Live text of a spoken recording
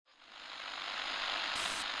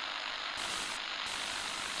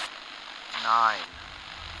9,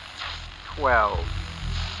 12.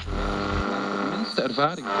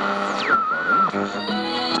 But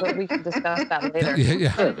we can discuss that later.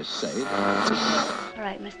 Yeah. All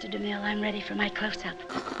right, Mr. DeMille, I'm ready for my close-up.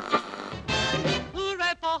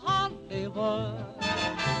 Hooray for Hollywood.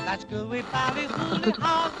 That's good, we Hollywood.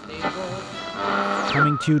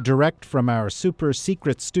 Coming to you direct from our super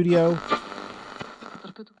secret studio.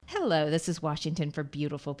 Hello, this is Washington for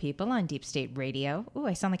Beautiful People on Deep State Radio. Ooh,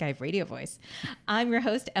 I sound like I have radio voice. I'm your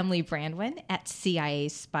host, Emily Brandwin, at CIA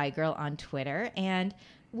Spy Girl on Twitter, and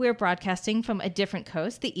we're broadcasting from a different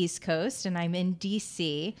coast, the East Coast, and I'm in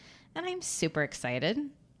D.C., and I'm super excited.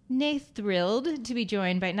 Nay, thrilled to be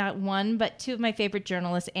joined by not one, but two of my favorite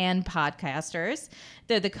journalists and podcasters.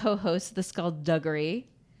 They're the co-hosts of The Skullduggery.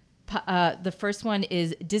 The first one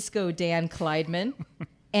is Disco Dan Kleidman.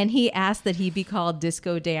 And he asked that he be called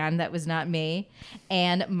Disco Dan. That was not me.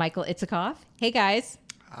 And Michael Itzikoff. Hey, guys.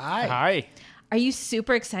 Hi. Are you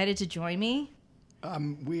super excited to join me?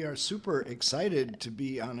 We are super excited to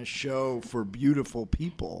be on a show for beautiful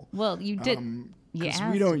people. Well, you did. Because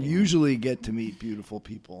we don't usually get to meet beautiful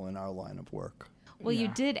people in our line of work. Well, you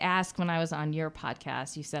did ask when I was on your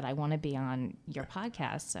podcast. You said, I want to be on your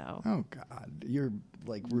podcast. So. Oh, God. You're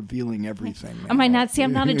like revealing everything. Am I not? See,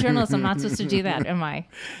 I'm not a journalist. I'm not supposed to do that, am I?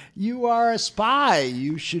 You are a spy.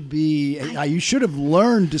 You should be. You should have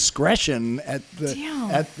learned discretion at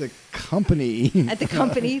the company. At the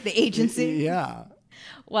company, the agency. Yeah.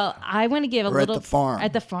 Well, I want to give a little. At the farm.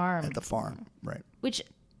 At the farm. At the farm. Right. Which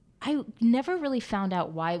I never really found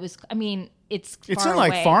out why it was. I mean, it's in far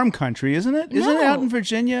like away. farm country, isn't it? Isn't it out in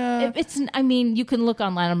Virginia? It's. I mean, you can look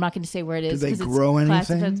online. I'm not going to say where it is. Do they 'cause it's grow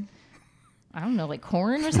anything? classified- I don't know, like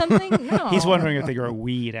corn or something? No. He's wondering if they grow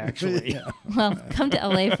weed, actually. Yeah. Well, come to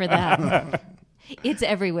LA for that. It's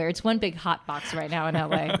everywhere. It's one big hot box right now in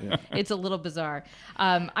LA. Yeah. It's a little bizarre.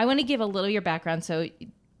 I want to give a little of your background so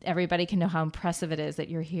everybody can know how impressive it is that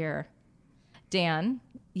you're here. Dan,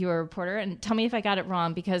 you're a reporter, and tell me if I got it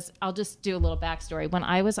wrong, because I'll just do a little backstory. When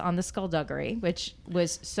I was on The Skullduggery, which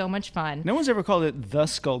was so much fun. No one's ever called it The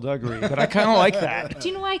Skullduggery, but I kind of like that. Do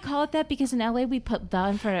you know why I call it that? Because in LA, we put the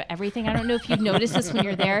in front of everything. I don't know if you've noticed this when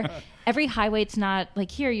you're there. Every highway, it's not like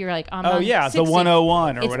here, you're like, I'm on 60. The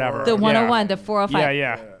 101 or It's whatever. The 101, the 405.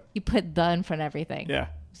 Yeah. You put the in front of everything. Yeah.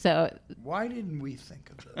 So why didn't we think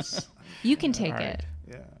of this? you can take right. it.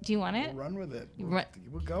 Yeah. Do you want it? We'll run with it.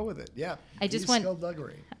 We'll go with it. Yeah. I just want want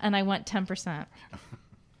skullduggery. And I want 10%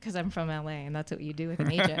 because I'm from LA and that's what you do with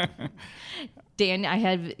an agent.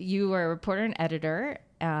 Dan, you were a reporter and editor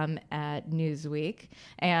at Newsweek,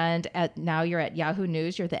 and now you're at Yahoo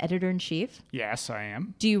News. You're the editor in chief. Yes, I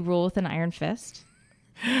am. Do you rule with an iron fist?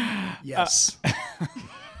 Yes.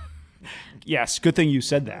 Yes, good thing you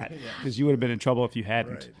said that, because you would have been in trouble if you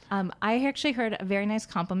hadn't. Right. I actually heard a very nice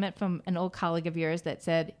compliment from an old colleague of yours that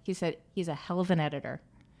said he's a hell of an editor,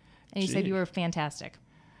 and he said you were fantastic.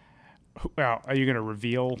 Well, are you going to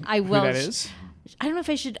reveal I will. who that is? I don't know if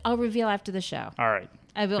I should. I'll reveal after the show. All right.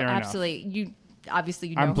 I will Fair enough. absolutely. You obviously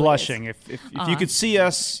you know. I'm who blushing. It is. If you could see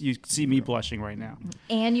us, you'd see me blushing right now.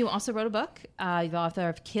 And you also wrote a book. The author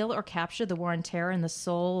of Kill or Capture: The War on Terror and the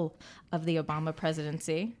Soul of the Obama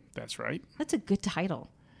Presidency. That's right. That's a good title.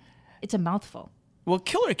 It's a mouthful. Well,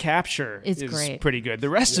 Kill or Capture is great. pretty good. The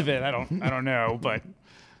rest of it, I don't know, but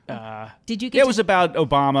did you get? It was about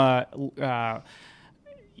Obama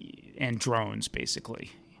and drones,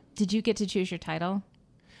 basically. Did you get to choose your title?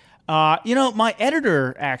 My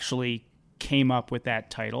editor actually came up with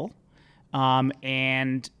that title,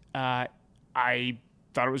 and I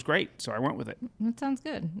thought it was great, so I went with it. That sounds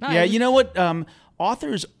good. No, Yeah, you know what?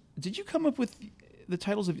 Authors, did you come up with the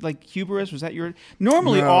titles of, like, Hubris? Was that your...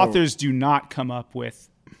 Normally, No. authors do not come up with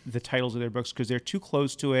the titles of their books because they're too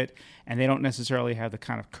close to it, and they don't necessarily have the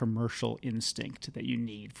kind of commercial instinct that you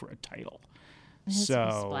need for a title. It's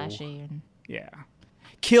So splashy. And... Yeah.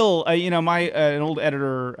 Kill, an old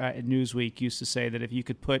editor at Newsweek used to say that if you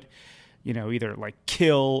could put, either like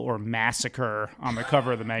kill or massacre on the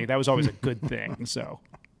cover of the mag, that was always a good thing. So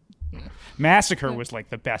massacre was like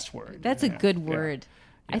the best word. That's a good word. Yeah.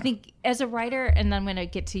 I think as a writer, and I'm going to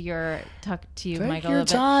get to talk to you, Take Michael. your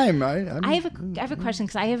time. I have a question,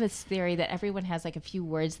 because I have this theory that everyone has like a few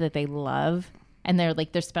words that they love, and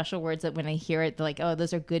they're special words that when they hear it, they're like, oh,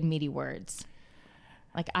 those are good meaty words.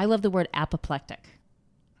 Like, I love the word apoplectic.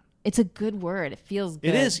 It's a good word. It feels good.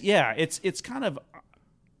 It is, yeah. It's kind of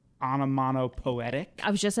onomatopoetic.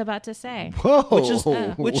 I was just about to say.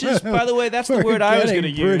 Whoa. Which is, by the way, that's the word I was going to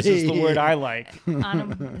use. Is the word I like.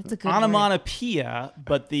 It's a good Onomatopoeia,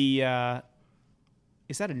 but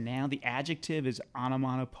is that a noun? The adjective is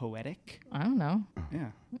onomatopoetic. I don't know.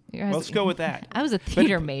 Yeah. Well, Let's go with that. I was a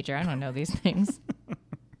theater major. I don't know these things.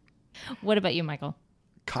 What about you, Michael?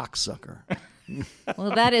 Cocksucker.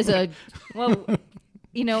 Well, that is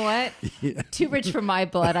you know what? Yeah. Too rich for my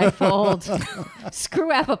blood. I fold.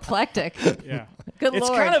 Screw apoplectic. Yeah. Good it's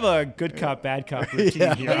Lord. kind of a good cop, bad cop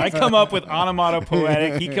routine here. I come up with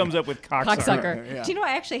onomatopoetic. He comes up with cocksucker. Yeah. Do you know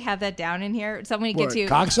I actually have that down in here? Someone gets you.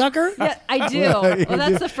 Cocksucker? Yeah, I do. Well,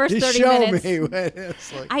 that's the first 30 minutes.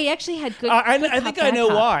 Show me. I actually had good. I think I know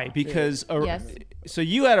why. Because yes. So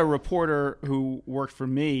you had a reporter who worked for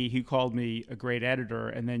me who called me a great editor,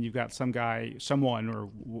 and then you've got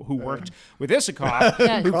someone who worked with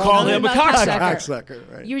Issacoff who called him a cocksucker.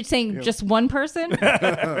 Right. You were saying just one person?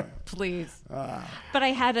 Please. But I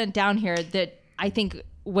had it down here that I think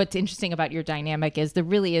what's interesting about your dynamic is there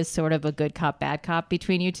really is sort of a good cop, bad cop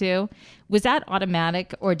between you two. Was that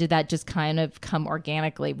automatic, or did that just kind of come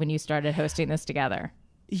organically when you started hosting this together?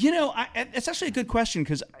 You know, it's actually a good question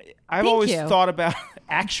because I've always thought about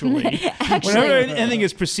actually. Actually. Whenever anything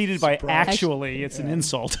is preceded by actually, it's an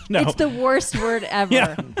insult. No. It's the worst word ever.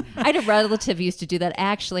 Yeah. I had a relative who used to do that.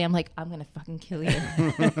 Actually, I'm like, I'm going to fucking kill you.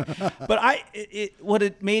 But what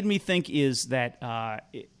it made me think is that,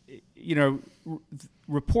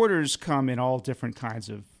 reporters come in all different kinds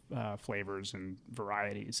of flavors and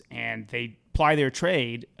varieties, and they ply their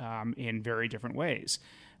trade in very different ways.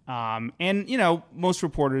 And most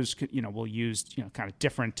reporters, will use, kind of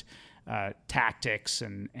different tactics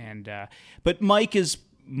but Mike is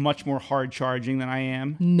much more hard charging than I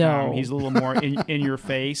am. No. He's a little more in your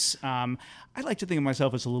face. I like to think of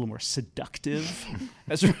myself as a little more seductive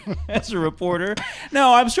as a reporter.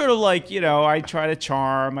 No, I'm sort of like, I try to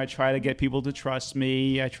charm. I try to get people to trust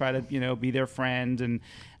me. I try to, be their friend. And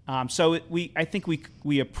I think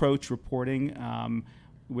we approach reporting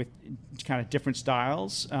with kind of different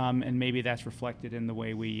styles, and maybe that's reflected in the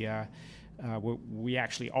way we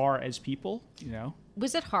actually are as people.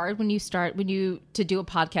 Was it hard when you to do a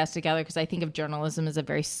podcast together? Because I think of journalism as a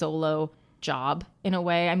very solo job in a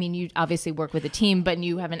way. I mean, you obviously work with a team, but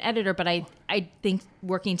you have an editor. But I think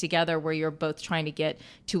working together where you're both trying to get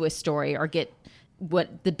to a story or get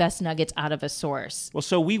what the best nuggets out of a source. Well,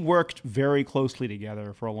 so we worked very closely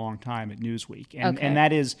together for a long time at Newsweek, and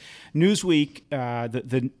that is Newsweek.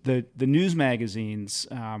 The news magazines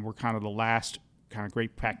were kind of the last kind of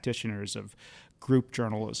great practitioners of group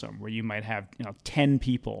journalism, where you might have 10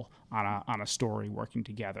 people on a story working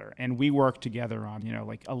together, and we worked together on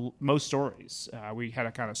most stories. We had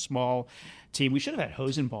a kind of small team. We should have had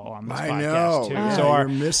Hosenball on this podcast too. Yeah, so you're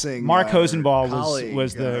missing Mark Hosenball colleague,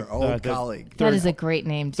 was the old colleague. That is a great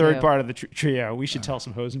name too. Third part of the trio. We should tell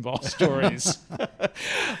some Hosenball stories.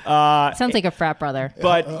 Sounds like a frat brother.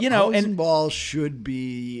 But Hosenball should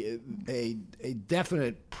be a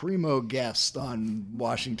definite primo guest on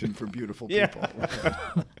Washington for Beautiful People.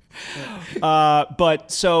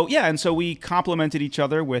 And so we complemented each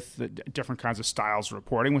other with the different kinds of styles of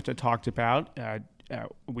reporting, which I talked about. I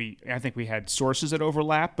think we had sources that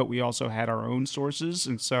overlap, but we also had our own sources.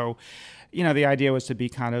 And so, the idea was to be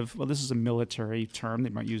kind of, well, this is a military term. They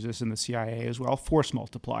might use this in the CIA as well, force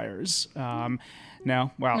multipliers.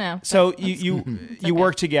 So you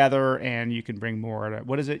work together and you can bring more to,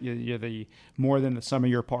 what is it? You're the more than the sum of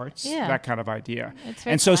your parts, that kind of idea.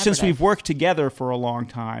 And so since we've worked together for a long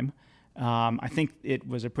time, I think it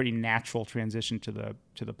was a pretty natural transition to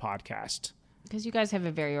the podcast. Because you guys have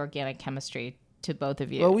a very organic chemistry to both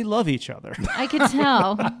of you. Well, we love each other. I could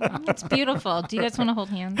tell. It's beautiful. Do you guys want to hold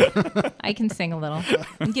hands? I can sing a little.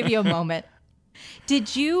 I'll give you a moment. Did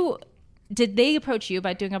they approach you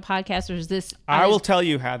about doing a podcast, or is this? I will tell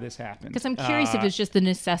you how this happened. Because I'm curious if it's just the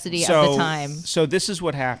necessity of the time. So this is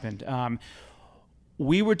what happened.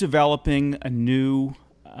 We were developing a new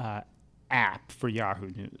app for Yahoo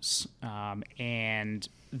News, and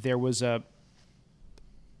there was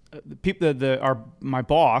my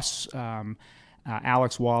boss,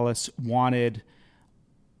 Alex Wallace, wanted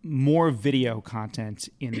more video content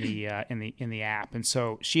in the app, and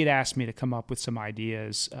so she had asked me to come up with some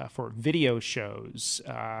ideas for video shows,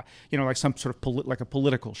 like some sort of like a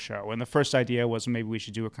political show. And the first idea was maybe we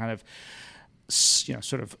should do a kind of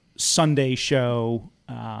sort of Sunday show,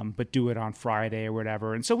 but do it on Friday or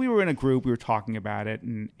whatever. And so we were in a group, we were talking about it,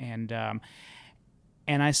 and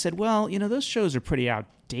I said, well, those shows are pretty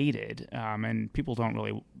outdated, and people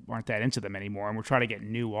aren't that into them anymore, and we're trying to get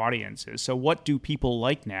new audiences. So what do people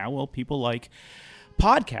like now? Well, people like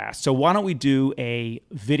podcasts. So why don't we do a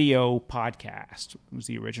video podcast? Was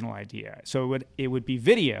the original idea. So it would be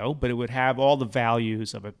video, but it would have all the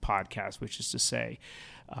values of a podcast, which is to say,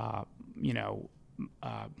 a little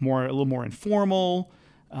more informal,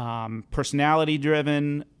 personality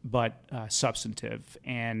driven, but substantive.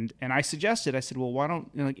 And I suggested, I said, well, why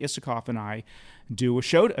don't Isikoff and I do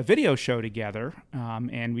a video show together,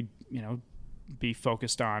 and we be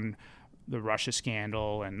focused on the Russia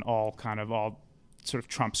scandal and all sort of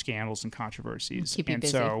Trump scandals and controversies. Keep you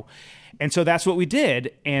busy. So that's what we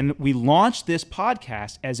did. And we launched this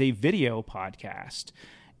podcast as a video podcast.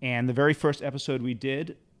 And the very first episode we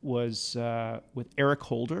did was with Eric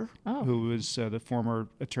Holder, who was the former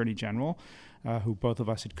Attorney General, who both of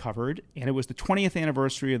us had covered. And it was the 20th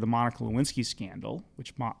anniversary of the Monica Lewinsky scandal,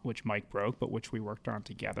 which Mike broke, but which we worked on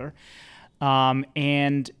together.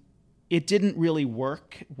 And it didn't really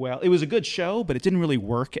work well. It was a good show, but it didn't really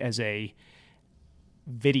work as a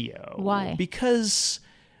video. Why? Because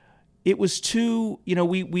it was too,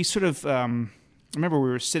 we sort of, I remember we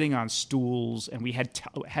were sitting on stools and we had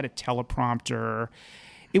a teleprompter.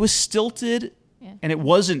 It was stilted, and it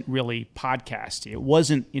wasn't really podcasty. It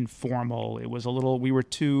wasn't informal. It was a little, we were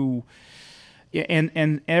too,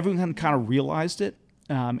 and everyone kind of realized it.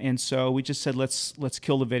 And so we just said, let's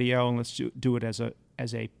kill the video and let's do it as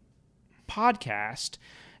a podcast.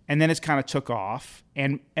 And then it's kind of took off.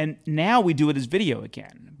 And now we do it as video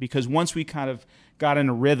again, because once we kind of got in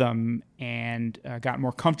a rhythm and got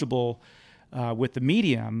more comfortable with the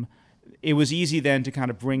medium, it was easy then to kind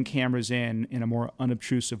of bring cameras in a more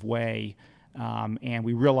unobtrusive way. And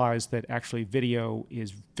we realized that actually video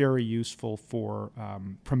is very useful for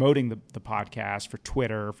promoting the podcast, for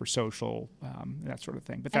Twitter, for social, that sort of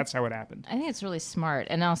thing. But that's how it happened. I think it's really smart.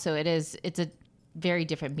 And also it's a very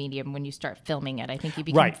different medium when you start filming it. I think you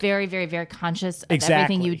become very, very, very conscious of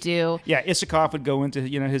everything you do. Yeah, Isikoff would go into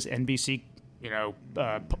his NBC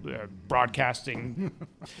broadcasting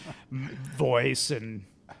voice, and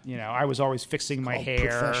I was always fixing my hair.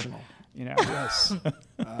 Professional. Yes.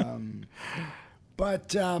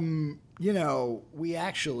 But we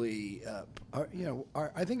actually,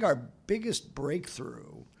 I think our biggest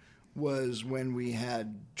breakthrough was when we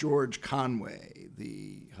had George Conway,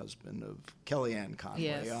 the husband of Kellyanne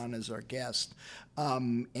Conway, on as our guest.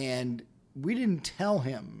 And we didn't tell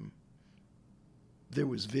him there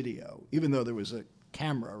was video, even though there was a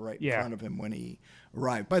camera in front of him when he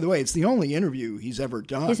arrived. By the way, it's the only interview he's ever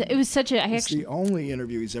done. It was such a... It's the only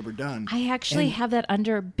interview he's ever done. I actually have that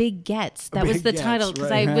under Big Gets. That was the title, because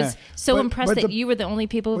I was so impressed that you were the only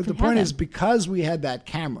people who could have it. But the point is, because we had that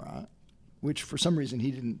camera, which for some reason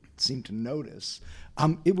he didn't seem to notice,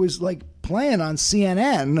 it was like playing on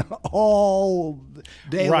CNN all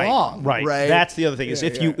day long. Right. That's the other thing is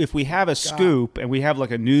if we have a scoop and we have like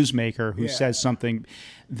a newsmaker who says something,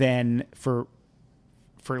 then for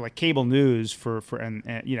like cable news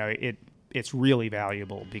it's really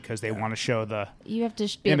valuable because they want to show the you have to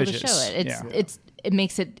be able to show it. It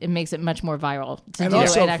makes it much more viral. And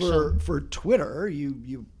also for Twitter,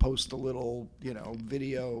 you post a little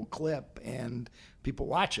video clip and people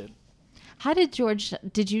watch it. How did you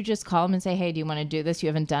just call him and say, hey, do you want to do this? You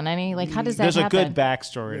haven't done any? Like, how does that happen? There's a good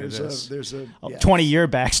backstory to this. There's a 20-year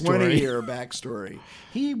backstory. 20-year backstory.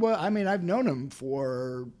 I've known him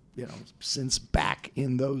for, since back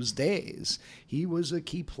in those days. He was a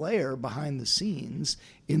key player behind the scenes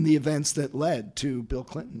in the events that led to Bill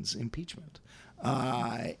Clinton's impeachment.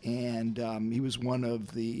 And he was one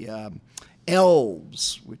of the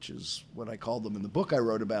elves, which is what I called them in the book I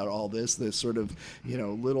wrote about all this sort of,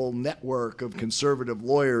 little network of conservative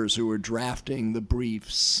lawyers who were drafting the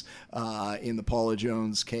briefs in the Paula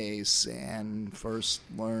Jones case, and first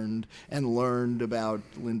learned about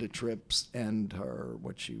Linda Tripp and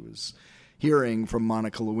what she was hearing from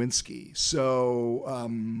Monica Lewinsky. So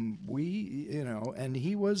and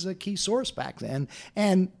he was a key source back then.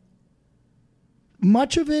 And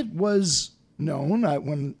much of it was known.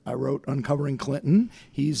 When I wrote Uncovering Clinton,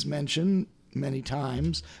 he's mentioned many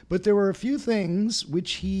times, but there were a few things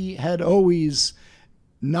which he had always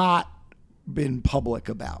not been public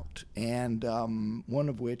about. And one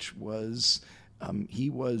of which was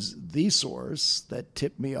he was the source that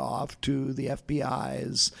tipped me off to the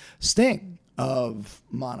FBI's sting of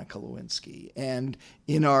Monica Lewinsky. And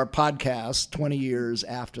in our podcast, 20 years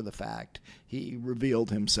after the fact, he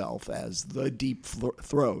revealed himself as the deep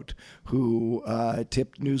throat who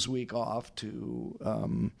tipped Newsweek off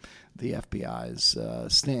to the FBI's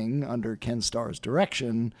sting under Ken Starr's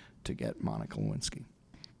direction to get Monica Lewinsky.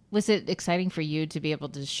 Was it exciting for you to be able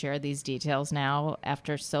to share these details now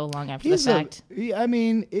after so long after the fact?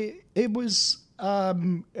 It was...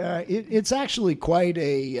 it's actually quite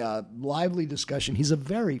a lively discussion. He's a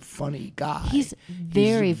very funny guy. He's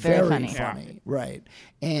very funny. Yeah. Right?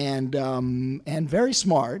 And very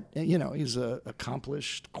smart. He's an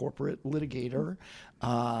accomplished corporate litigator,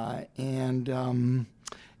 and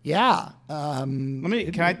Yeah.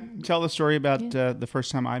 Can I tell the story about the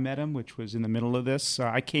first time I met him, which was in the middle of this?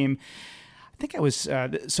 I think I was,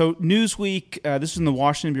 so Newsweek, this was in the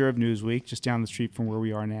Washington Bureau of Newsweek, just down the street from where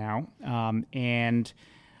we are now. And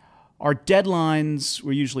our deadlines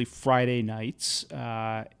were usually Friday nights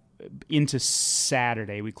into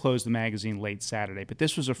Saturday. We closed the magazine late Saturday, but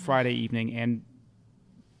this was a Friday evening, and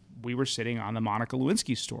we were sitting on the Monica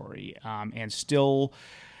Lewinsky story, and still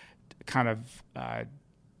kind of, I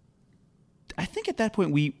think at that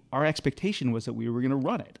point our expectation was that we were going to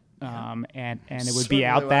run it, and it would be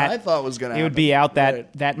out that I thought was going to. It would be out that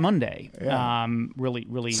Right. that Monday. Yeah.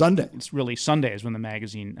 Really Sunday. It's really Sunday is when the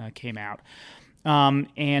magazine came out,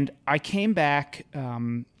 and I came back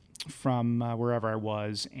from wherever I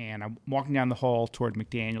was, and I'm walking down the hall toward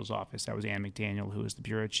McDaniel's office. That was Ann McDaniel, who was the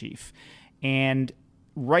bureau chief, and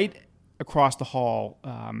right across the hall.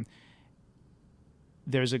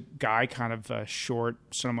 There's a guy, kind of a short,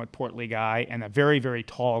 somewhat portly guy, and a very, very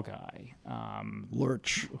tall guy,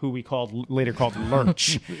 Lurch, who we later called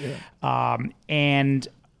Lurch. And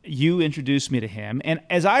you introduced me to him, and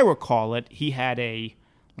as I recall it, he had a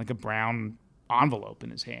brown envelope in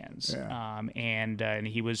his hands, and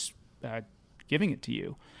he was giving it to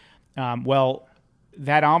you. Well,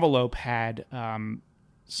 that envelope had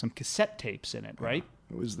some cassette tapes in it, right?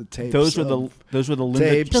 It was the tapes. Those were the Linda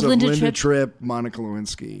tapes of Linda Linda Tripp. Tripp, Monica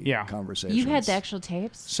Lewinsky conversations. You had the actual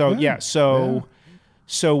tapes? So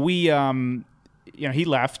so we he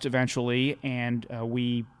left eventually, and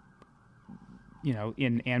we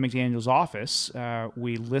in Ann McDaniel's office,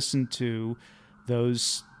 we listened to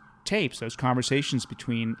those tapes, those conversations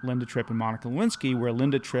between Linda Tripp and Monica Lewinsky, where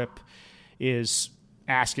Linda Tripp is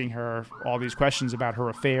asking her all these questions about her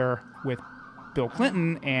affair with Bill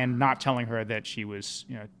Clinton and not telling her that she was,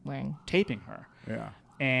 taping her. Yeah.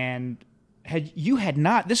 And had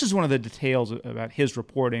not, this is one of the details about his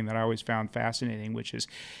reporting that I always found fascinating, which is,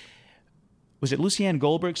 was it Lucianne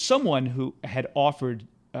Goldberg? Someone who had offered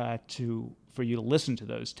for you to listen to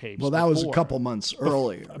those tapes. Well, that was a couple months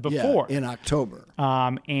earlier. Before. In October.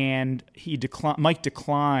 And Mike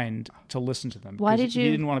declined to listen to them. Why because did you?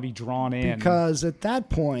 He didn't want to be drawn in. Because at that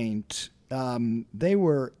point, they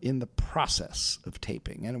were in the process of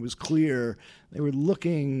taping, and it was clear they were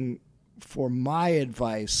looking for my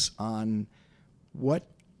advice on what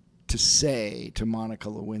to say to Monica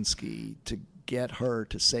Lewinsky to get her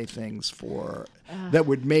to say things that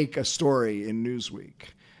would make a story in Newsweek.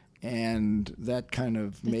 And that kind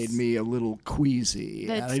of made me a little queasy.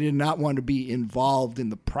 And I did not want to be involved in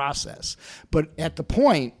the process. But at the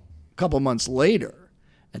point, a couple months later,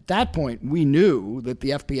 at that point, we knew that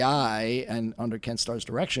the FBI, and under Ken Starr's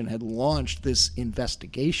direction, had launched this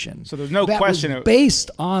investigation. So there's no that question. Was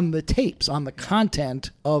based on the tapes, on the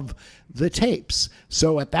content of the tapes.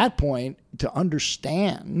 So at that point, to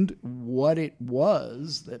understand what it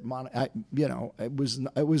was that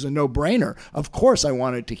it was a no-brainer. Of course, I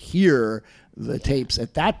wanted to hear the tapes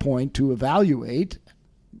at that point to evaluate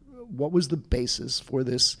what was the basis for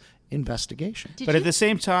this investigation. But at the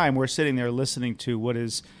same time, we're sitting there listening to what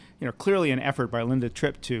is, clearly an effort by Linda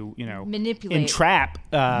Tripp to, manipulate, entrap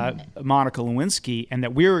Monica Lewinsky, and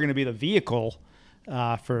that we were going to be the vehicle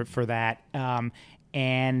for that.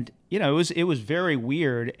 And it was very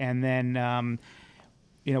weird. And then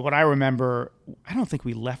what I remember, I don't think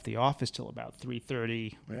we left the office till about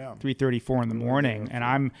 3:30, 3:34 in the morning. And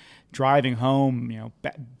I'm driving home.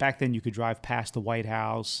 Back then you could drive past the White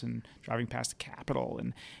House and driving past the Capitol,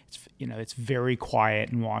 and it's very quiet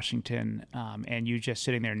in Washington. And you just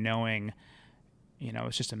sitting there knowing,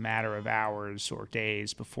 it's just a matter of hours or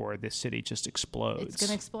days before this city just explodes. It's going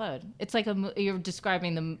to explode. It's like you're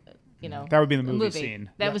describing the, that would be the movie scene.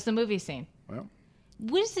 That was the movie scene. Well.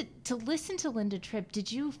 What is it to listen to Linda Tripp?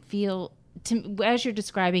 Did you feel, as you're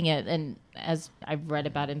describing it, and as I've read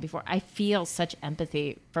about it before, I feel such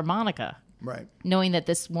empathy for Monica. Right. Knowing that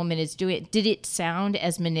this woman is doing it. Did it sound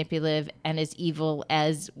as manipulative and as evil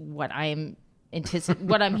as what I'm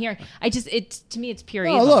what I'm hearing? To me, it's pure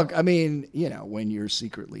evil. Look, I mean, when you're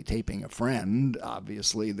secretly taping a friend,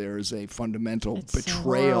 obviously there's a fundamental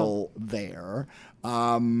betrayal there.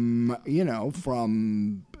 From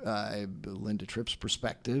Linda Tripp's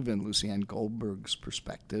perspective and Lucianne Goldberg's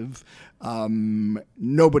perspective,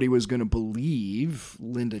 nobody was going to believe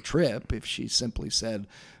Linda Tripp if she simply said,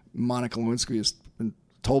 Monica Lewinsky has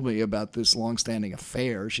told me about this longstanding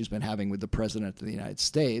affair she's been having with the president of the United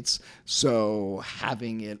States. So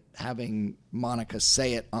having Monica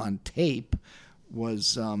say it on tape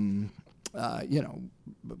was,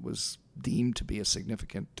 was deemed to be a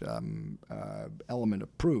significant element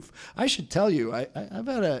of proof. I should tell you, I've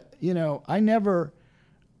had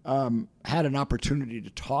had an opportunity to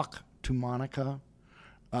talk to Monica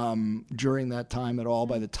during that time at all.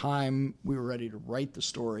 By the time we were ready to write the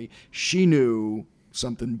story, she knew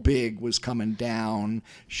something big was coming down.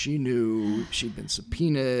 She knew she'd been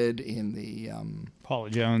subpoenaed in the Paula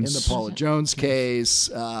Jones case.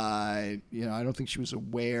 I don't think she was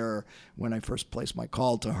aware when I first placed my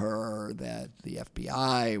call to her that the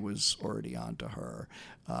FBI was already onto her.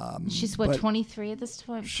 She's what, 23 at this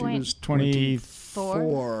point? She was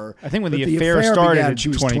 24. I think when the affair started, began, she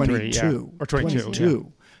was 23, 22. or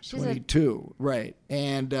 22. 22, right.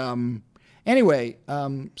 And anyway,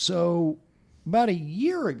 so about a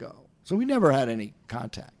year ago, so we never had any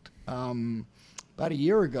contact. About a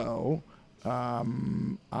year ago,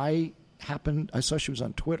 I saw she was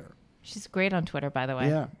on Twitter. She's great on Twitter, by the way.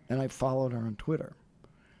 Yeah, and I followed her on Twitter.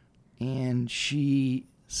 And she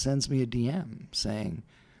sends me a DM saying,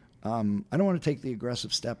 I don't want to take the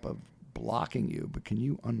aggressive step of blocking you, but can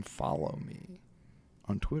you unfollow me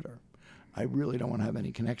on Twitter? I really don't want to have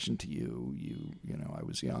any connection to you. You know, I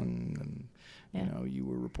was young and, you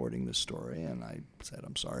were reporting this story. And I said,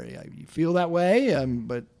 I'm sorry you feel that way.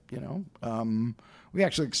 But, we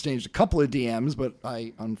actually exchanged a couple of DMs, but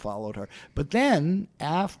I unfollowed her. But then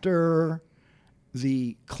after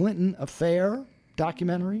the Clinton affair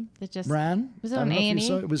documentary ran, was it on A&E?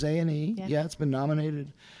 It was A&E. Yeah, it's been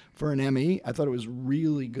nominated for an Emmy. I thought it was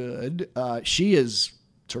really good. She is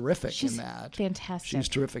terrific in that. Fantastic. She's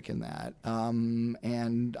terrific in that.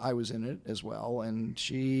 And I was in it as well. And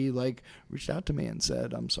she reached out to me and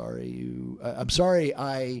said, I'm sorry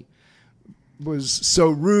I was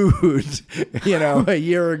so rude, a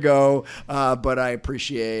year ago. But I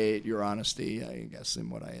appreciate your honesty, I guess, in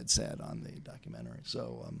what I had said on the documentary.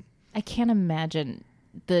 So, I can't imagine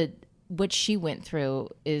what she went through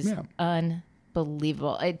is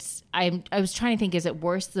unbelievable. I was trying to think, is it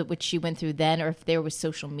worse that what she went through then, or if there was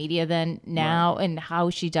social media then now, and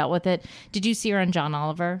how she dealt with it? Did you see her on John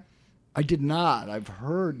Oliver? I did not. I've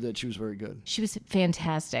heard that she was very good. She was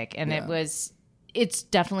fantastic, and it's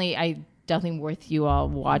definitely worth you all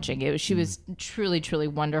watching. She was truly, truly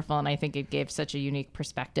wonderful, and I think it gave such a unique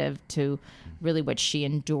perspective to really what she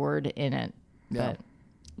endured in it. Yeah. But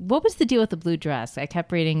what was the deal with the blue dress? I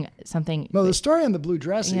kept reading something. No, the story on the blue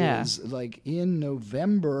dress is in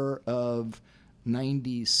November of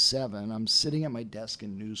 97, I'm sitting at my desk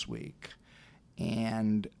in Newsweek,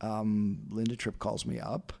 and Linda Tripp calls me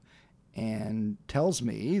up and tells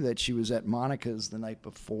me that she was at Monica's the night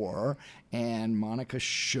before, and Monica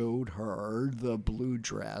showed her the blue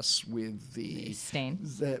dress with the stain,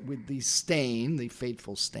 the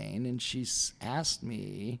fateful stain, and she asked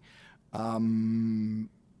me,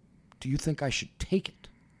 do you think I should take it?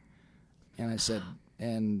 And I said,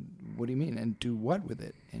 and what do you mean? And do what with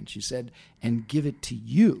it? And she said, and give it to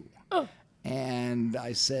you. Oh. And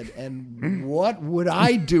I said, and what would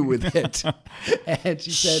I do with it? And she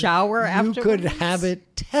said, shower you afterwards? could have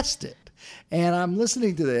it tested. And I'm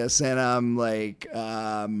listening to this, and I'm like,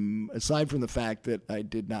 aside from the fact that I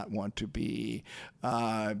did not want to be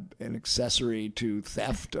an accessory to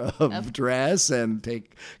theft of dress and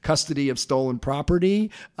take custody of stolen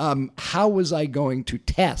property, how was I going to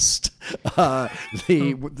test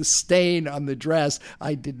the stain on the dress?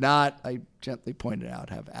 I did not. I gently pointed out,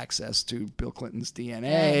 have access to Bill Clinton's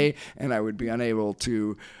DNA, and I would be unable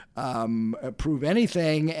to prove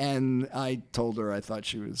anything. And I told her I thought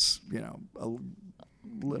she was, a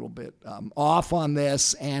little bit off on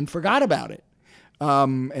this, and forgot about it.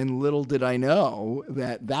 And little did I know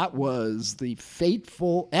that was the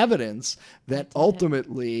fateful evidence that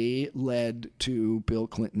ultimately led to Bill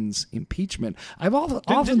Clinton's impeachment. I've often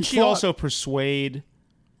didn't she also persuade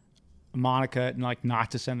Monica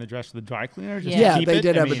not to send the dress to the dry cleaner? Just to keep they it?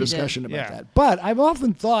 did have a discussion about that. But I've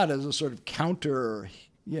often thought, as a sort of counter,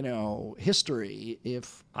 history,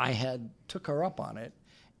 if I had took her up on it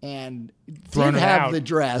and thrown did have out. the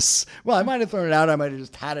dress. Well, I might have thrown it out. I might have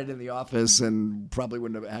just had it in the office and probably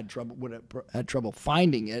wouldn't have had trouble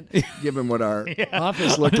finding it, given what our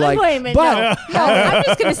office looked like. Wait a minute. But no, I'm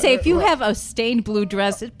just going to say, if you have a stained blue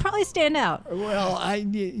dress, it'd probably stand out. well,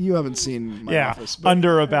 you haven't seen my office. But,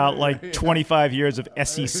 under about 25 years of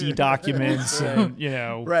SEC documents, and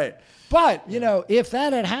right. But, if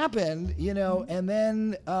that had happened, and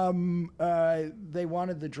then they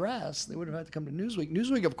wanted the dress, they would have had to come to Newsweek.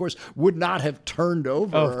 Newsweek, of course, would not have turned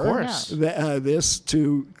over this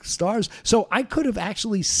to Stars. So I could have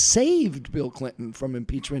actually saved Bill Clinton from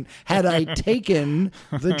impeachment had I taken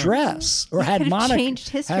the dress, or had Monica changed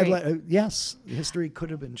history. Yes, history could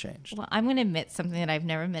have been changed. Well, I'm going to admit something that I've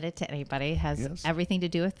never admitted to anybody. It has everything to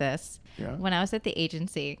do with this. Yeah. When I was at the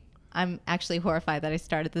agency, I'm actually horrified that I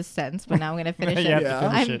started this sentence, but now I'm going to finish it. You have to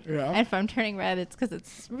finish it. And if I'm turning red, it's because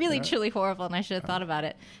it's really, truly horrible, and I should have thought about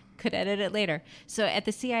it. Could edit it later. So at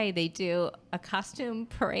the CIA, they do a costume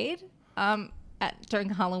parade during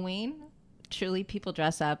Halloween. Truly, people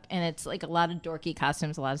dress up, and it's like a lot of dorky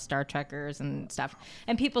costumes, a lot of Star Trekkers and stuff.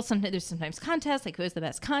 And people there's sometimes contests, like who's the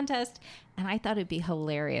best contest. And I thought it'd be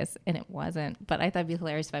hilarious, and it wasn't. But I thought it'd be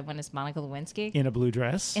hilarious if I won as Monica Lewinsky In a blue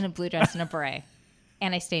dress? in a blue dress and a beret,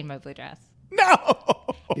 and I stained my blue dress. No!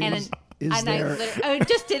 I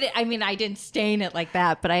just did it. I mean, I didn't stain it like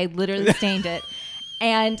that, but I literally stained it,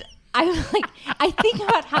 and I was like, I think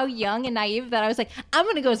about how young and naive that I was like, I'm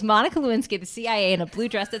going to go as Monica Lewinsky, the CIA, in a blue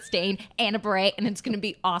dress that's stained and a beret, and it's going to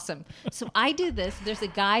be awesome. So I did this. There's a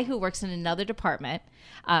guy who works in another department,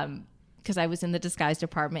 because I was in the disguise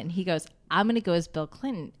department, and he goes, I'm going to go as Bill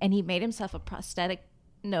Clinton. And he made himself a prosthetic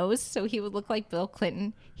nose so he would look like Bill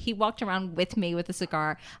Clinton. He walked around with me with a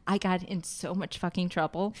cigar. I got in so much fucking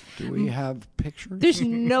trouble. Do we have pictures? There's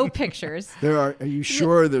no pictures. Are you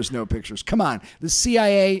sure there's no pictures? Come on. The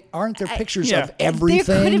CIA, aren't there pictures of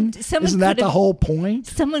everything? Isn't that the whole point?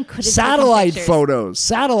 Someone could have Satellite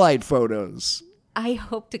photos. I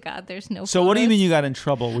hope to God there's no So photos. what do you mean you got in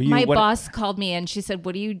trouble? Were you, My boss called me and she said,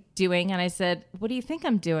 what are you doing? And I said, what do you think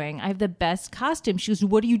I'm doing? I have the best costume. She goes,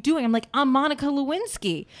 what are you doing? I'm like, I'm Monica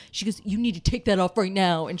Lewinsky. She goes, you need to take that off right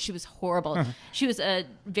now. And she was horrible. She was a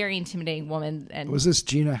very intimidating woman. And Was this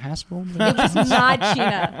Gina Haspel? it was not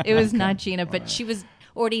Gina. It was not Gina, but she was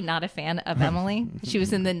already not a fan of Emily. She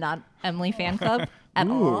was in the not Emily fan club at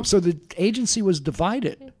all. So the agency was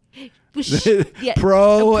divided. Yeah,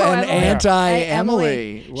 Pro and Emily.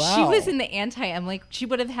 anti-Emily. Wow. She was in the anti-Emily. She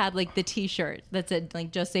would have had like the T-shirt that said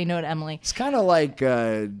like "Just Say No to Emily." It's kind of like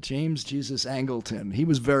James Jesus Angleton. He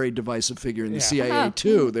was a very divisive figure in the CIA Uh-huh.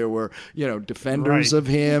 too. There were defenders of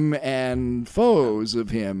him and foes of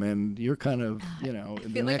him, and you're kind of the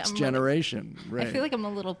like next I'm generation. Right. I feel like I'm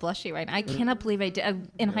a little blushy right now. I cannot believe I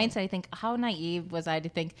did. In hindsight, I think how naive was I to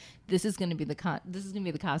think this is going to be the costume. This is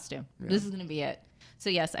going to be it. So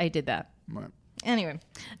yes, I did that. Right. Anyway,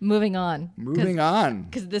 moving on.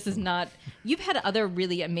 Because this is not. You've had other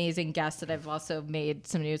really amazing guests that I've also made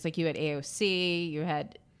some news. Like you had AOC. You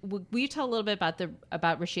had. Will you tell a little bit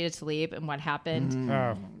about Rashida Tlaib and what happened?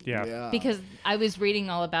 Oh, yeah. Because I was reading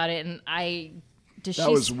all about it, and that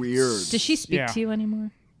was weird. Does she speak to you anymore?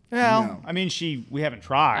 Well, No. I mean, we haven't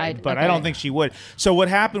tried, but I don't think she would. So what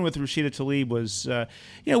happened with Rashida Tlaib was,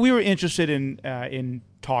 we were interested in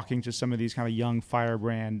talking to some of these kind of young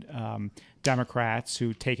firebrand Democrats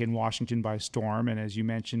who taken Washington by storm. And as you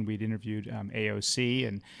mentioned, we'd interviewed AOC,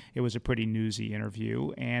 and it was a pretty newsy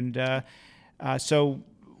interview. And so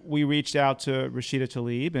we reached out to Rashida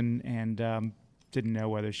Tlaib and didn't know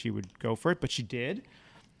whether she would go for it, but she did.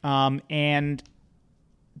 And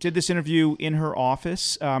did this interview in her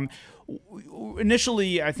office.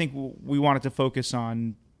 Initially, I think we wanted to focus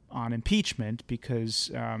on impeachment because,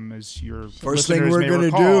 as your first thing we're going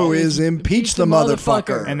to do is impeach the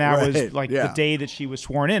motherfucker. And that was the day that she was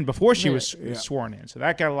sworn in, before she was sworn in. So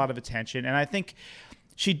that got a lot of attention. And I think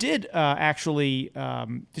she did actually.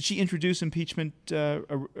 Did she introduce impeachment? A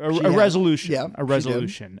resolution. Yeah, a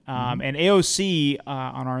resolution. And AOC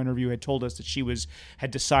on our interview had told us that she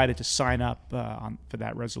had decided to sign up for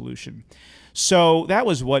that resolution. So that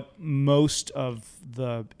was what most of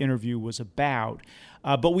the interview was about.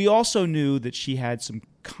 But we also knew that she had some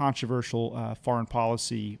controversial foreign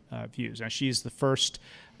policy views. Now, she's the first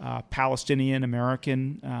Palestinian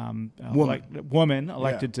American woman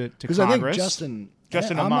elected to Congress. Because I think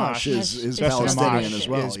Justin Amash is Palestinian as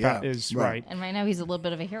well. Is right. And right now he's a little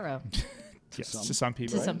bit of a hero. Yes, to some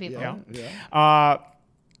people. To some people. Yeah.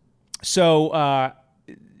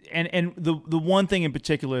 And the one thing in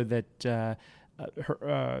particular that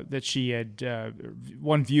that she had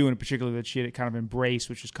one view in particular that she had kind of embraced,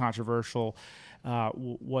 which was controversial,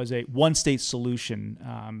 was a one-state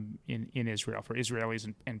solution in Israel for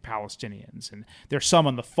Israelis and Palestinians. And there's some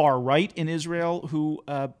on the far right in Israel who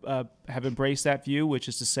have embraced that view, which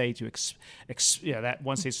is to say that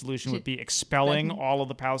one-state solution would be expelling all of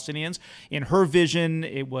the Palestinians. In her vision,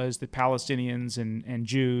 it was that Palestinians and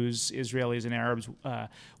Jews, Israelis and Arabs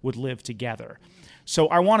would live together. So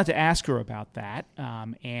I wanted to ask her about that,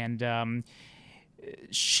 and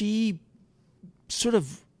she sort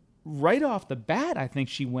of right off the bat, I think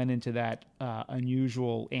she went into that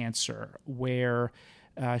unusual answer where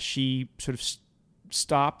she sort of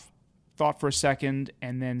stopped, thought for a second,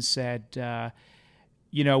 and then said,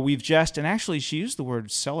 we've just, and actually she used the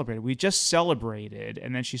word celebrated, we just celebrated,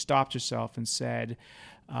 and then she stopped herself and said,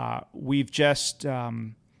 we've just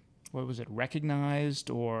what was it, recognized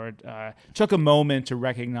or took a moment to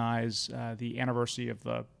recognize the anniversary of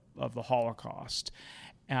the Holocaust.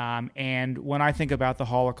 And when I think about the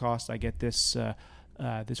Holocaust, I get this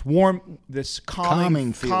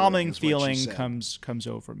calming feeling comes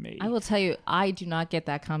over me. I will tell you, I do not get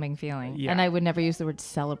that calming feeling, and I would never use the word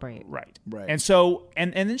celebrate. Right. And so,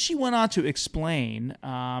 and then she went on to explain,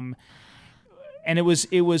 and it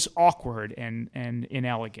was awkward and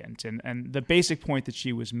inelegant, and the basic point that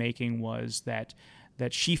she was making was that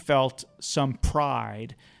she felt some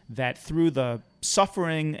pride that through the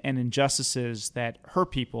suffering and injustices that her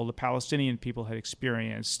people, the Palestinian people, had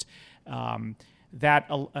experienced, that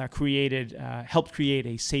helped create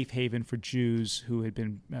a safe haven for Jews who had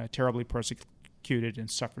been terribly persecuted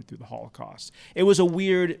and suffered through the Holocaust. It was a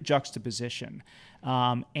weird juxtaposition.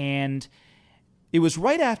 And it was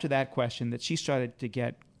right after that question that she started to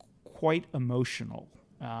get quite emotional,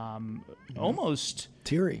 almost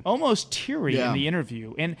teary in the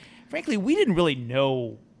interview. And frankly, we didn't really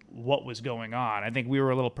know what was going on. I think we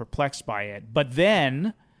were a little perplexed by it. But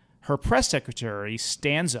then her press secretary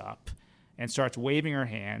stands up and starts waving her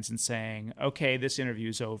hands and saying, "Okay, this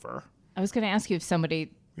interview's over." I was going to ask you if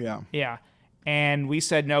somebody... Yeah. And we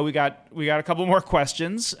said, no, we got a couple more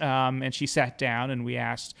questions. And she sat down and we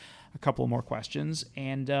asked a couple more questions.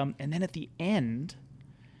 And then at the end,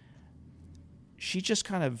 she just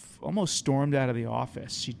kind of almost stormed out of the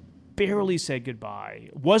office. She barely said goodbye,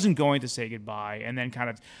 wasn't going to say goodbye, and then kind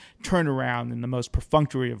of turned around in the most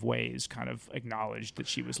perfunctory of ways, kind of acknowledged that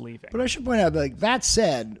she was leaving. But I should point out, that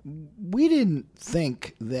said, we didn't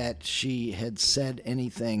think that she had said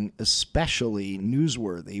anything especially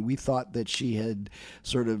newsworthy. We thought that she had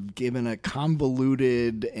sort of given a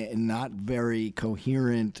convoluted and not very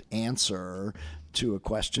coherent answer to a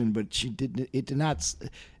question, but it did not.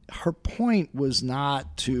 Her point was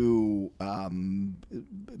not to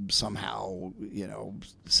somehow,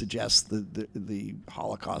 suggest that the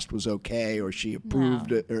Holocaust was okay or she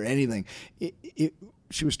approved it or anything.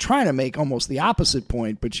 She was trying to make almost the opposite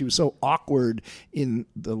point, but she was so awkward in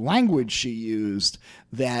the language she used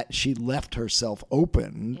that she left herself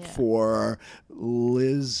open for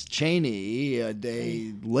Liz Cheney a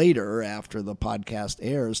day later after the podcast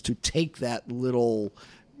airs to take that little...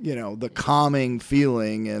 the calming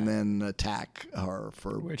feeling and then attack her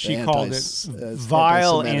for what she called it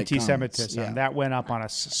vile anti-Semitism. Yeah. That went up on a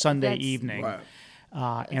Sunday evening. Right.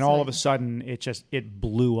 And all of a sudden it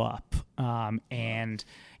blew up. And,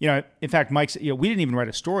 in fact, Mike's, we didn't even write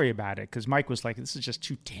a story about it because Mike was like, this is just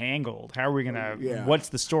too tangled. How are we going to, what's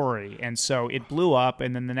the story? And so it blew up.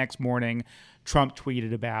 And then the next morning, Trump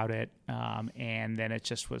tweeted about it, and then it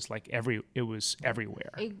just was like it was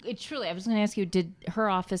everywhere. It truly. I was going to ask you: did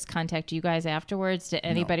her office contact you guys afterwards? Did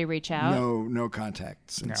anybody reach out? No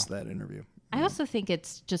contact since that interview. I also think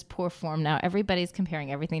it's just poor form now. Everybody's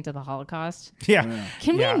comparing everything to the Holocaust. Yeah.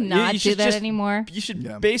 Can we not do that anymore? You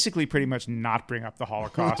should basically pretty much not bring up the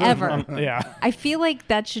Holocaust ever. Yeah. I feel like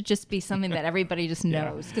that should just be something that everybody just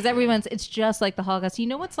knows because it's just like the Holocaust. You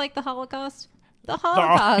know what's like the Holocaust? The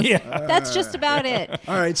Holocaust. That's just about it.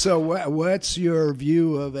 All right. So what's your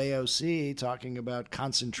view of AOC talking about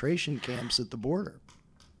concentration camps at the border?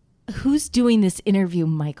 Who's doing this interview,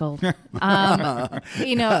 Michael? I'm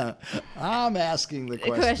asking the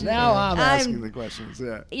question. Now I'm asking the questions.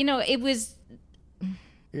 Yeah. It was...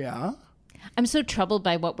 Yeah? I'm so troubled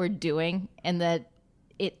by what we're doing and that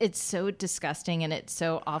it's so disgusting and it's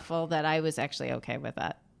so awful that I was actually okay with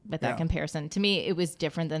that comparison. To me, it was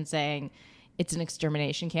different than saying... it's an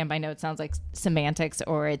extermination camp. I know it sounds like semantics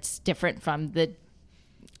or it's different from the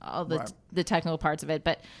technical parts of it,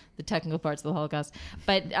 but the technical parts of the Holocaust.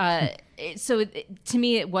 But to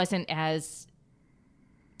me, it wasn't as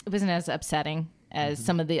upsetting as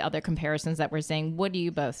some of the other comparisons that we're saying. What do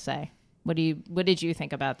you both say? What did you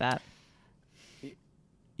think about that?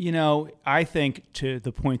 I think to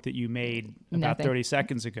the point that you made about 30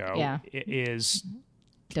 seconds ago is...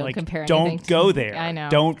 Don't go there. I know.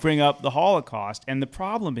 Don't bring up the Holocaust. And the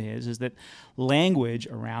problem is that language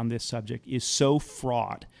around this subject is so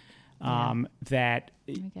fraught that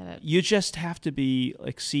you just have to be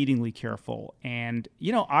exceedingly careful. And,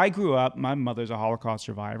 I grew up, my mother's a Holocaust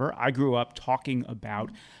survivor. I grew up talking about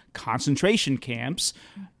concentration camps.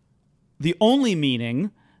 The only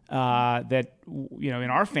meaning that, in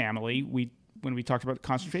our family, when we talked about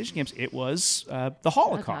concentration camps, it was the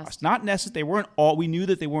Holocaust. Not necessarily, we knew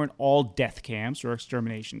that they weren't all death camps or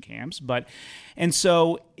extermination camps, and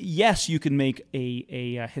so, yes, you can make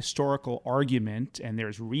a historical argument, and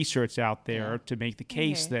there's research out there to make the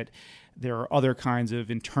case that there are other kinds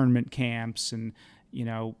of internment camps and,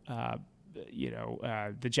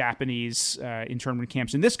 the Japanese internment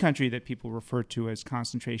camps in this country that people refer to as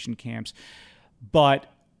concentration camps. But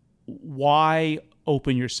why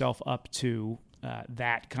open yourself up to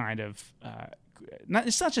that kind of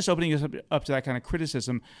it's not just opening yourself up to that kind of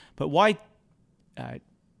criticism, but why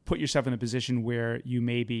put yourself in a position where you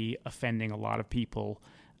may be offending a lot of people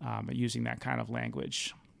using that kind of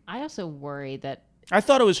language? I also worry that I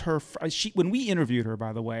thought it was her. When we interviewed her,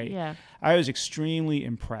 by the way, yeah. I was extremely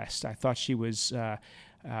impressed. I thought she was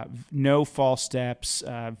no false steps,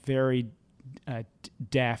 very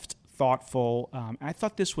deft, thoughtful. I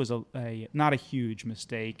thought this was a not a huge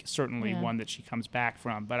mistake, certainly one that she comes back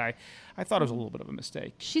from, but I thought it was a little bit of a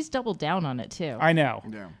mistake. She's doubled down on it too. I know.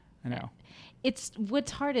 Yeah. I know. It's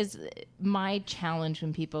what's hard is my challenge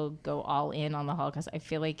when people go all in on the Holocaust. I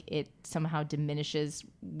feel like it somehow diminishes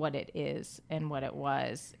what it is and what it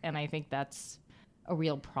was, and I think that's a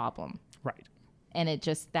real problem. Right. And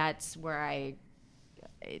that's where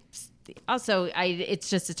it's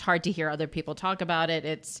hard to hear other people talk about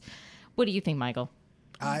it. What do you think, Michael?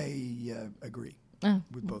 I agree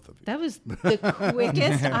with both of you. That was the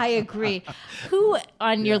quickest. I agree. Who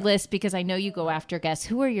on your list, because I know you go after guests,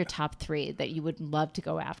 who are your top 3 that you would love to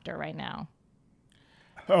go after right now?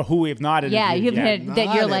 Oh, who we have not interviewed. Yeah, you've yet. had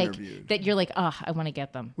that you're like, oh, I want to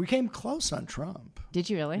get them. We came close on Trump. Did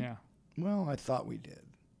you really? Yeah. Well, I thought we did.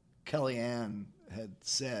 Kellyanne had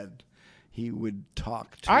said he would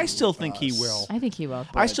talk to I still think us. he will. I think he will.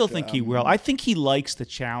 I still think he will. I think he likes the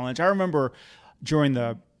challenge. I remember during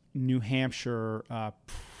the New Hampshire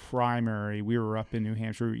primary, we were up in New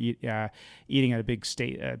Hampshire eating at a big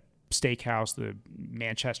steakhouse, the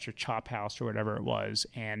Manchester Chop House or whatever it was,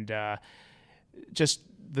 and just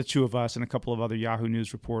the two of us and a couple of other Yahoo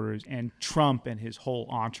News reporters, and Trump and his whole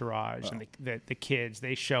entourage and the kids,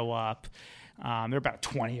 they show up. There are about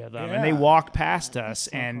 20 of them, and they walk past us,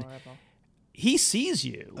 and he sees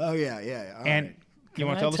you. Oh, yeah. All and right. you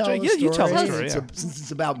want to Can tell I the story? You tell the story. Since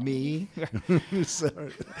it's about me.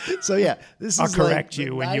 so yeah, this I'll is correct like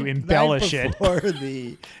you when you night embellish it. before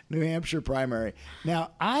the New Hampshire primary.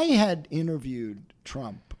 Now, I had interviewed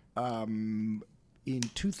Trump in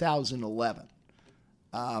 2011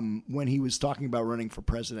 when he was talking about running for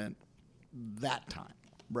president that time,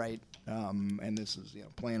 right? And this is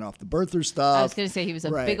playing off the birther stuff. I was going to say he was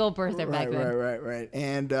a big old birther back then. Right.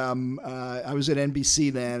 And I was at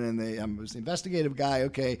NBC then, and I was the investigative guy.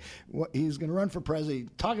 Okay, he's going to run for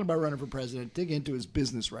president. Talking about running for president, dig into his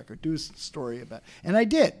business record, do a story about. And I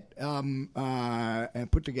did,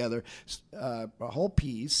 and put together a whole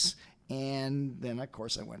piece. And then, of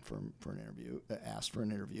course, I went for an interview. Asked for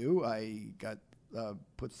an interview. I got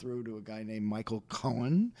put through to a guy named Michael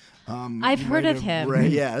Cohen. I've heard of him.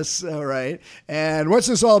 Right, yes, all right. And what's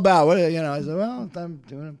this all about? I said, well, I'm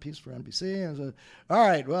doing a piece for NBC. And I said, all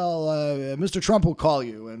right, well, Mr. Trump will call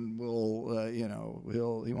you, and we'll,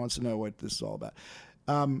 he wants to know what this is all about.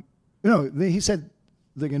 He said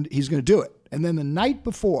he's going to do it. And then the night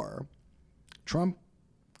before, Trump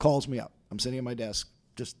calls me up. I'm sitting at my desk,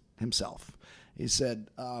 just himself. He said,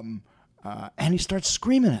 and he starts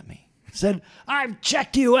screaming at me. Said, I've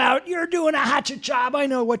checked you out. You're doing a hatchet job. I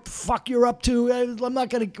know what the fuck you're up to. I'm not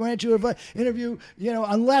going to grant you an interview,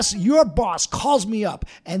 unless your boss calls me up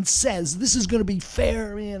and says this is going to be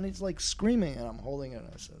fair. And he's like screaming, and I'm holding it. And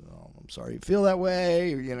I said, oh, I'm sorry you feel that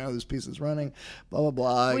way. This piece is running, blah, blah,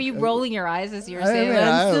 blah. Were you rolling your eyes as you were saying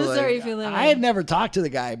that? I'm so sorry you feel that way. I had never talked to the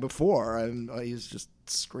guy before, and he's just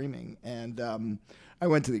screaming. And I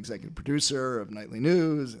went to the executive producer of Nightly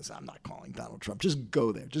News and said, I'm not calling Donald Trump. Just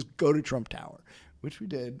go there. Just go to Trump Tower, which we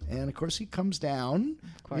did. And, of course, he comes down,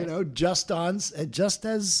 just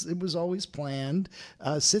as it was always planned,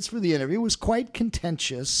 sits for the interview. It was quite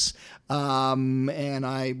contentious. And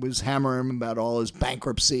I was hammering him about all his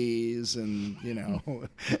bankruptcies and,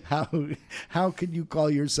 how could you call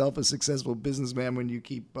yourself a successful businessman when you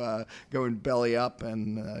keep going belly up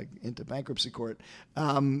and into bankruptcy court?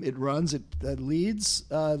 It leads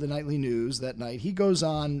the Nightly News that night. He goes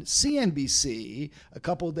on CNBC a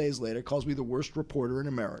couple of days later, calls me the worst reporter in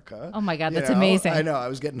America. Oh, my God, that's amazing. I know. I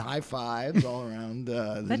was getting high fives all around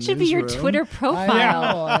the That should be your Twitter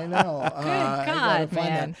profile. I know. Good God,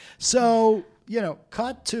 man. So,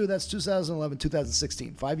 cut to, that's 2011,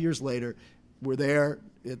 2016. 5 years later, we're there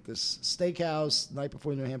at this steakhouse, night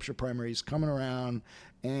before the New Hampshire primaries, coming around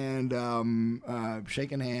and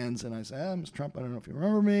shaking hands. And I say, Mr. Trump, I don't know if you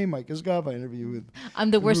remember me, Mike Isgov. I interviewed with...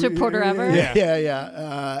 I'm the worst reporter ever?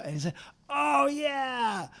 Yeah. And he said, oh,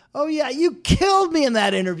 oh yeah, you killed me in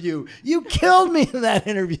that interview. You killed me in that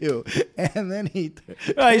interview. And then he's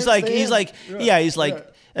like, it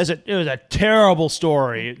was a terrible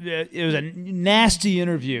story. It was a nasty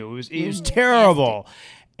interview. It was terrible.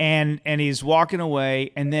 And he's walking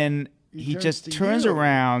away, and then he just turns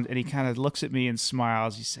around and he kind of looks at me and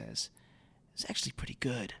smiles. He says, "It's actually pretty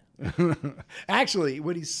good." Actually,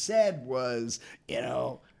 what he said was,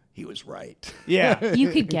 he was right. Yeah.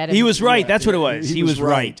 You could get him. He was right. That's what it was. He was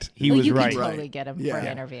right. He was you right. could totally get him for an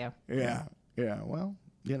interview. Yeah. Well,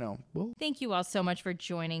 Thank you all so much for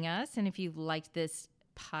joining us. And if you liked this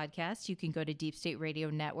podcast, you can go to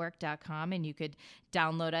deepstateradionetwork.com and you could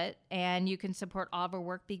download it, and you can support all of our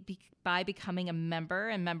work by becoming a member,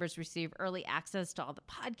 and members receive early access to all the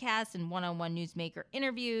podcasts and one-on-one newsmaker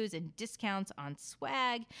interviews and discounts on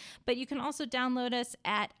swag. But you can also download us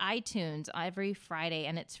at iTunes every Friday,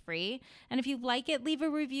 and it's free. And if you like it, leave a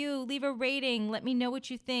review, leave a rating, let me know what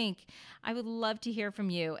you think. I would love to hear from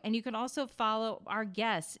you. And you can also follow our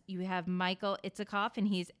guests. You have Michael Itzikoff, and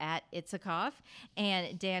he's at Itzikoff,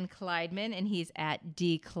 and Dan Kleidman, and he's at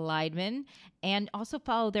D Kleidman. And also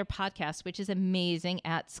follow their podcast, which is amazing,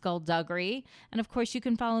 at Skullduggery. And of course, you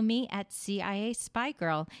can follow me at CIA Spy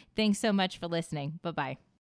Girl. Thanks so much for listening. Bye-bye.